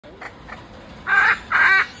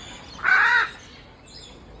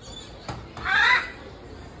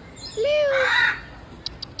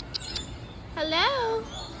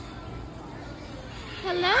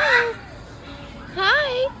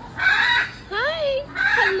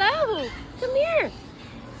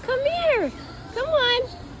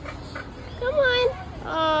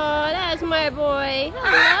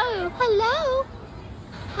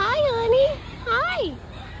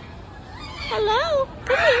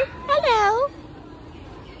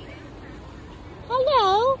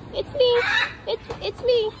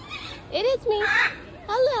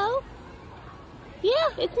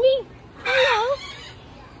It's me. Hello.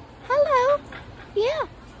 Hello. Yeah.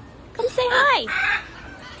 Come say hi.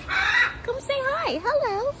 Come say hi.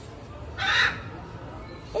 Hello.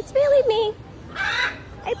 It's really me.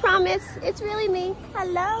 I promise. It's really me.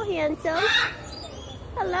 Hello, handsome.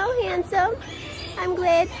 Hello, handsome. I'm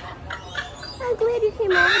glad you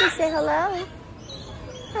came over to say hello.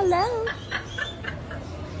 Hello.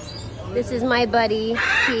 This is my buddy.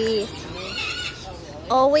 He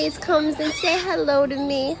always comes and say hello to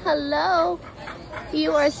me. Hello.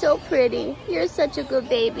 You are so pretty. You're such a good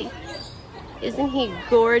baby. Isn't he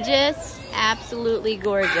gorgeous? Absolutely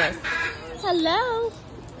gorgeous. Hello.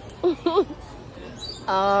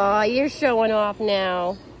 Oh, you're showing off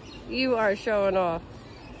now. You are showing off.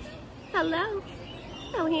 Hello.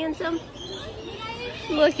 So handsome.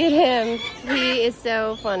 Look at him. He is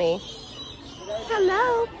so funny.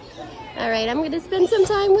 Hello. All right, I'm going to spend some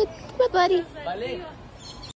time with my buddy.